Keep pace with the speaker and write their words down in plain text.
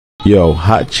Yo,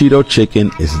 hot Cheeto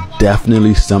chicken is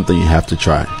definitely something you have to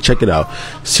try. Check it out.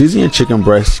 Season your chicken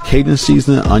breast, Cajun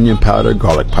seasoning, onion powder,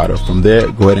 garlic powder. From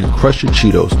there, go ahead and crush your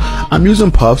Cheetos. I'm using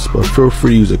puffs, but feel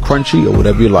free to use a crunchy or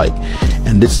whatever you like.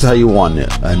 And this is how you want it.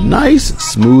 A nice,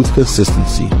 smooth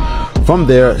consistency. From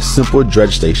there, simple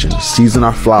dredge station. Season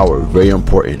our flour, very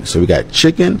important. So we got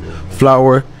chicken,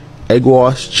 flour, egg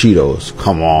wash, Cheetos.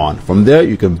 Come on. From there,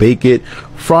 you can bake it,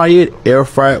 fry it, air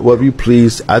fry it, whatever you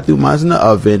please. I threw mine in the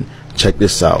oven. Check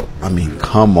this out. I mean,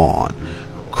 come on.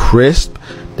 Crisp.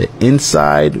 The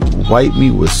inside white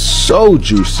meat was so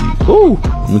juicy. Ooh.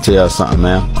 Let me tell y'all something,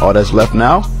 man. All that's left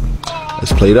now,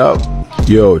 let's plate up.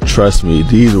 Yo, trust me,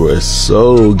 these were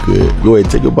so good. Go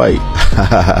ahead, take a bite.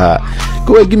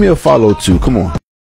 Go ahead, give me a follow too. Come on.